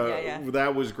 Yeah.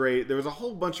 That was great. There was a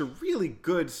whole bunch of really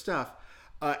good stuff.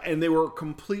 And they were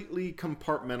completely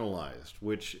compartmentalized,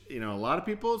 which, a lot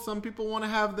of some people want to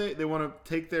have, they want to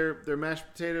take their mashed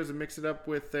potatoes and mix it up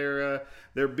with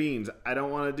their beans. I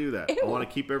don't want to do that. Ew. I want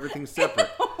to keep everything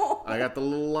separate. Ew. I got the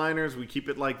little liners. We keep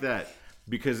it like that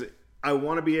because I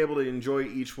want to be able to enjoy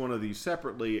each one of these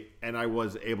separately, and I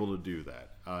was able to do that.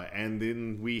 And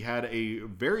then we had a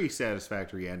very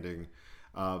satisfactory ending,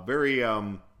 very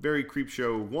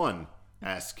Creepshow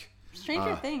 1-esque.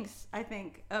 Stranger Things, I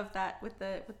think, of that with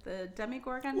the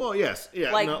Demogorgon. Well, yes,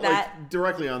 yeah, like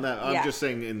directly on that. I'm just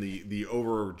saying in the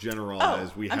over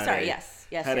generalized. We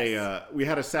had we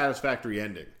had a satisfactory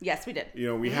ending. Yes, we did.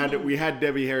 We had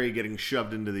Debbie Harry getting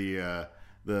shoved into the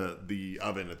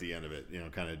oven at the end of it,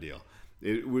 kind of deal.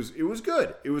 It was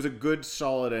good. It was a good,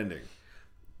 solid ending.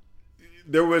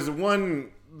 There was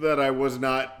one that I was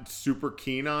not super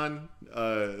keen on.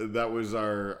 That was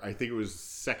I think it was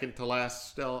second to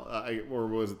last tale, or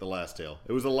was it the last tale?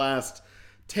 It was the last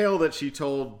tale that she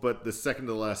told, but the second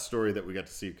to last story that we got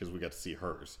to see because we got to see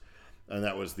hers, and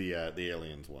that was the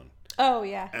aliens one. Oh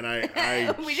yeah. And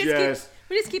I we just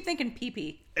keep thinking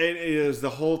pee-pee. It is the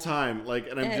whole time,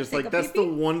 and I'm just like, that's pee-pee?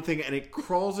 the one thing, and it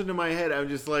crawls into my head. I'm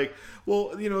just like, well,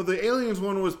 the aliens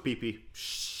one was pee-pee.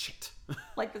 Shit.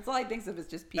 That's all I think of is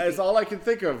just pee-pee. That's all I can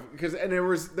think of and there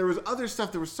was other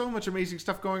stuff. There was so much amazing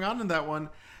stuff going on in that one,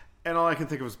 and all I can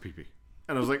think of was pee-pee.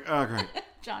 And I was like, oh great.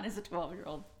 John is a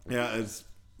 12-year-old. Yeah, it's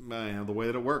the way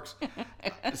that it works.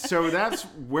 So that's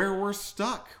where we're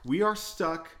stuck. We are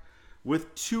stuck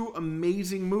with two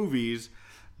amazing movies,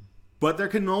 but there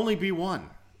can only be one.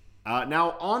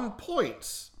 Now on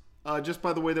points, just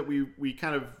by the way that we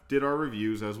kind of did our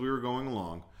reviews as we were going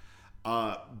along.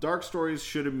 Dark Stories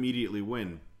should immediately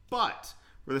win, but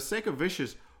For the Sake of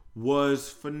Vicious was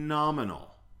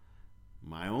phenomenal.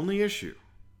 My only issue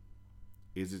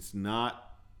is it's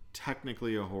not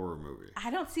technically a horror movie.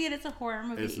 I don't see it as a horror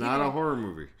movie. It's not a horror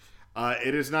movie.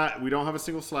 It is not. We don't have a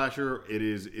single slasher. It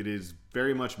is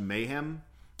very much mayhem.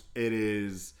 It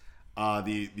is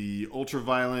the ultra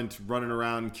violent running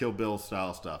around Kill Bill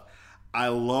style stuff. I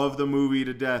love the movie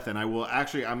to death, and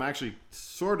I'm actually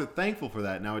sort of thankful for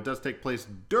that. Now, it does take place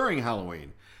during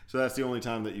Halloween, so that's the only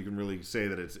time that you can really say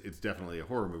that it's definitely a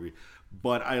horror movie.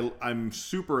 But I'm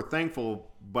super thankful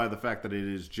by the fact that it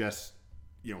is just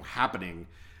happening,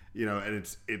 and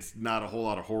it's not a whole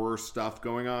lot of horror stuff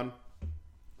going on,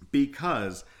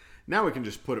 because now we can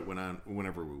just put it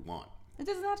whenever we want. It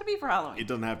doesn't have to be for Halloween. It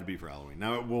doesn't have to be for Halloween.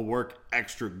 Now, it will work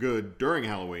extra good during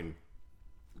Halloween.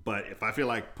 But if I feel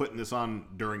like putting this on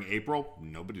during April,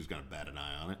 nobody's going to bat an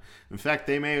eye on it. In fact,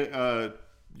 they may,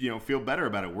 feel better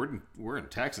about it. We're in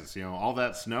Texas. All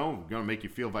that snow going to make you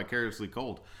feel vicariously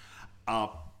cold.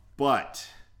 But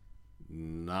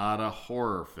not a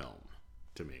horror film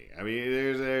to me. I mean,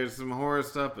 there's some horror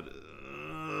stuff, but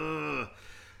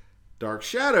Dark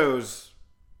Stories,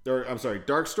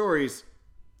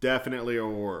 definitely a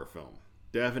horror film.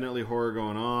 Definitely horror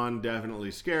going on,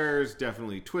 definitely scares,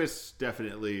 definitely twists,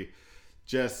 definitely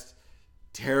just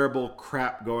terrible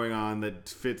crap going on that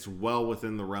fits well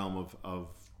within the realm of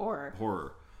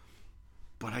horror.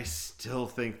 But I still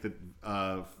think that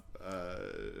For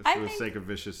the Sake of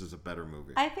Vicious is a better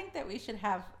movie. I think that we should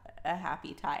have a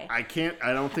happy tie. I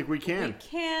don't think we can. We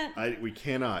can't. We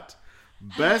cannot.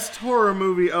 Best horror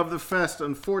movie of the fest,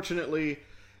 unfortunately,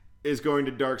 is going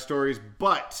to Dark Stories,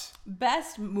 but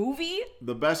best movie?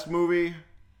 The best movie,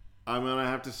 I'm gonna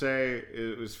have to say,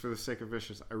 it was For the Sake of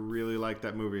Vicious. I really like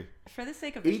that movie. For the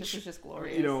Sake of Vicious is just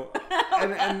glorious.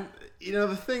 And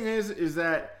the thing is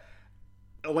that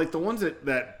like the ones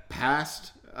that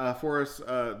passed for us.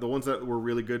 The ones that were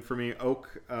really good for me,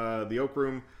 the Oak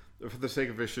Room, For the Sake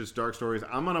of Fishes, Dark Stories.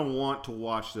 I'm gonna want to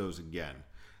watch those again.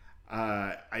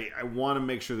 I want to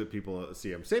make sure that people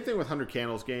see them. Same thing with 100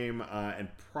 Candles Game and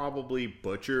probably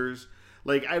Butchers.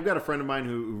 Like, I've got a friend of mine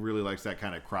who really likes that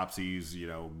kind of Cropsies,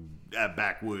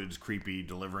 backwoods, creepy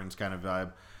Deliverance kind of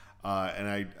vibe. And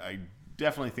I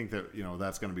definitely think that,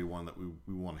 that's going to be one that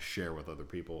we want to share with other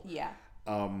people. Yeah.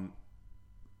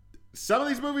 Some of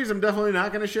these movies I'm definitely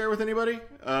not going to share with anybody.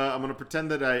 I'm going to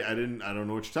pretend that I don't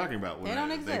know what you're talking about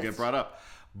when they get brought up.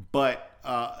 But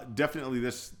definitely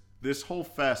this whole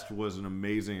fest was an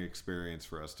amazing experience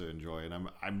for us to enjoy. And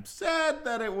I'm sad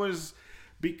that it was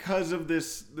because of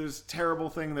this terrible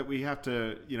thing that we have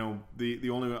to, the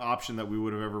only option that we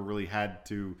would have ever really had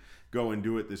to go and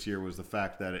do it this year was the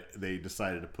fact that they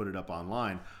decided to put it up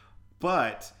online.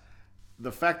 But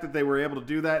the fact that they were able to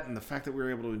do that and the fact that we were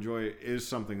able to enjoy it is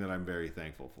something that I'm very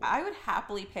thankful for. I would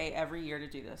happily pay every year to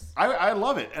do this. I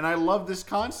love it, and I love this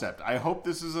concept. I hope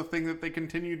this is a thing that they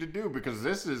continue to do because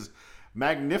this is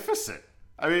magnificent.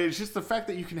 I mean, it's just the fact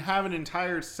that you can have an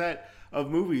entire set of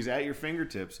movies at your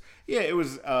fingertips. Yeah, it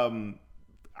was.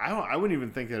 I wouldn't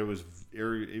even think that it was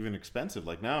even expensive.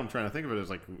 Like now, I'm trying to think of it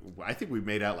as like I think we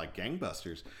made out like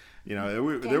gangbusters.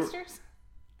 Gangsters?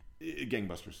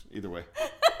 Gangbusters. Either way,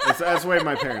 that's the way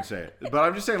my parents say it. But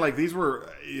I'm just saying, like these were.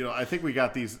 I think we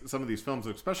got some of these films,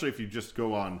 especially if you just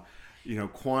go on,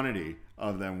 quantity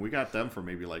of them. We got them for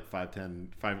maybe like $5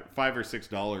 or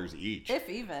 $6 each, if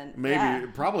even. Maybe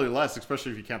probably less,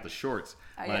 especially if you count the shorts.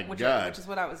 Which is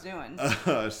what I was doing.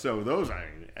 So those,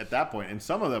 at that point, and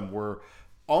some of them were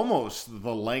almost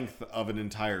the length of an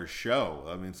entire show.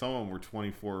 I mean, some of them were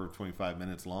 24, 25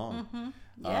 minutes long. Mm-hmm.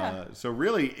 Yeah. So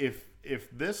really,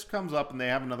 if this comes up and they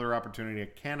have another opportunity, I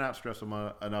cannot stress them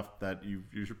enough that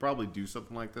you should probably do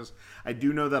something like this. I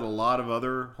do know that a lot of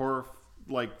other horror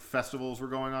festivals were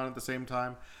going on at the same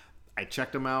time. I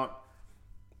checked them out.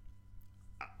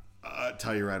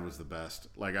 Telluride was the best.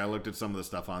 Like I looked at some of the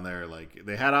stuff on there. Like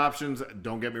they had options.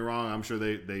 Don't get me wrong. I'm sure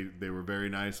they were very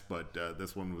nice, but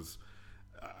this one was.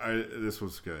 This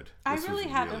was good. I really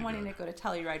have been wanting to go to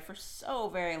Telluride for so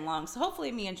very long. So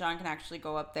hopefully me and John can actually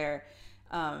go up there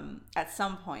at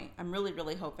some point. I'm really,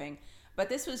 really hoping. But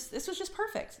this was just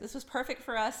perfect. This was perfect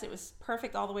for us. It was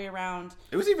perfect all the way around.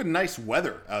 It was even nice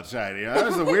weather outside. That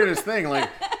was the weirdest thing. Like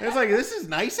it was like this is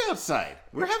nice outside.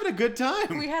 We're having a good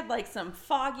time. We had like some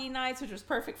foggy nights, which was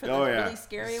perfect for the really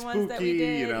scary ones that we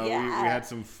did. We had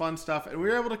some fun stuff, and we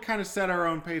were able to kind of set our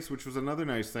own pace, which was another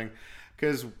nice thing.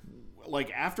 Because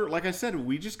like I said,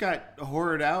 we just got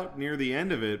horrored out near the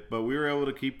end of it, but we were able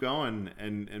to keep going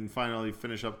and finally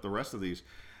finish up the rest of these.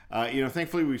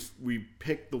 Thankfully we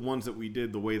picked the ones that we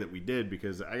did the way that we did,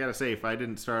 because I gotta say, if I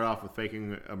didn't start off with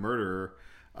Faking a Murderer,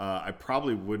 I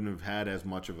probably wouldn't have had as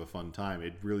much of a fun time.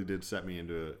 It really did set me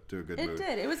into a good mood. It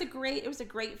did. It was a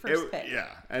great first pick. Yeah,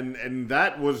 and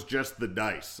that was just the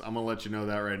dice. I'm gonna let you know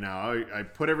that right now. I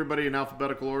put everybody in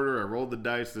alphabetical order. I rolled the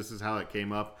dice. This is how it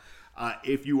came up.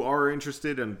 If you are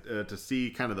interested in to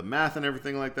see kind of the math and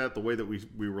everything like that, the way that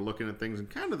we were looking at things and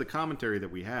kind of the commentary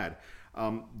that we had,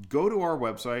 go to our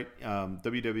website,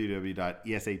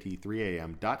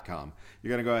 www.esat3am.com. You're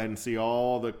going to go ahead and see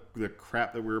all the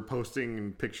crap that we were posting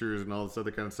and pictures and all this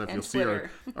other kind of stuff. And You'll Twitter.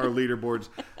 See our leaderboards.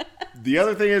 The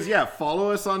other thing is,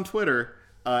 follow us on Twitter.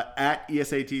 At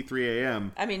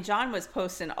ESAT3AM. I mean, John was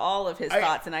posting all of his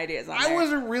thoughts and ideas on there. I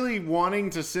wasn't really wanting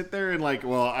to sit there and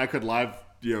I could live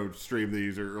stream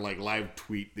these or like live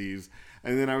tweet these,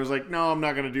 and then I was like, no, I'm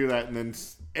not going to do that. And then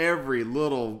every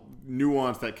little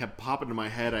nuance that kept popping to my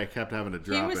head, I kept having to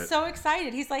drop it. He was so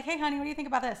excited. He's like, hey honey, what do you think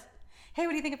about this? Hey,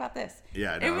 what do you think about this?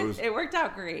 Yeah, it worked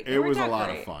out great. It was a lot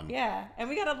of fun. Yeah, and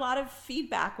we got a lot of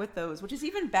feedback with those, which is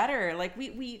even better. Like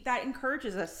we that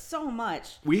encourages us so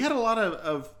much. We had a lot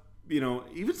of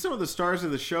even some of the stars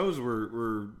of the shows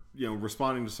were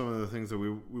responding to some of the things that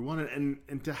we wanted,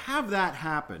 and to have that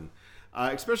happen.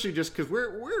 Especially just because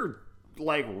we're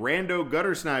like rando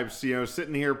gutter snipes,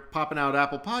 sitting here popping out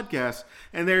Apple Podcasts,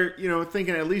 and they're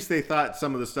thinking at least they thought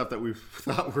some of the stuff that we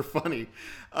thought were funny.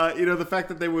 The fact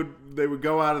that they would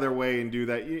go out of their way and do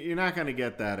that, you're not going to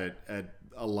get that at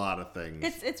a lot of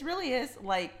things. It really is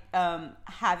like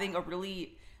having a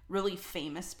really really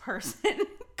famous person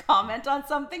comment on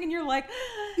something, and you're like,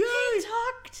 he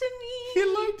talked to me. He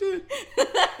liked it.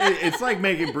 It's like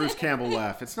making Bruce Campbell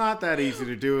laugh. It's not that easy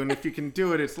to do, and if you can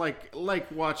do it, it's like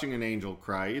watching an angel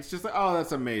cry. It's just like, oh,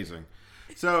 that's amazing.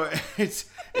 So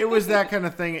it was that kind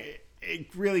of thing.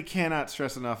 It really cannot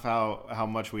stress enough how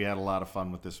much we had a lot of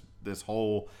fun with this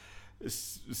whole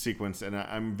sequence, and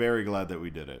I'm very glad that we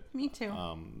did it. Me too.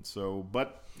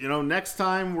 But next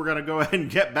time we're gonna go ahead and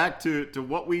get back to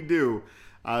what we do.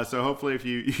 So hopefully, if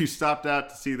you stopped out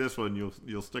to see this one,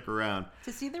 you'll stick around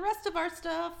to see the rest of our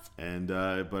stuff. And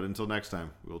but until next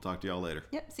time, we'll talk to y'all later.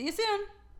 Yep. See you soon.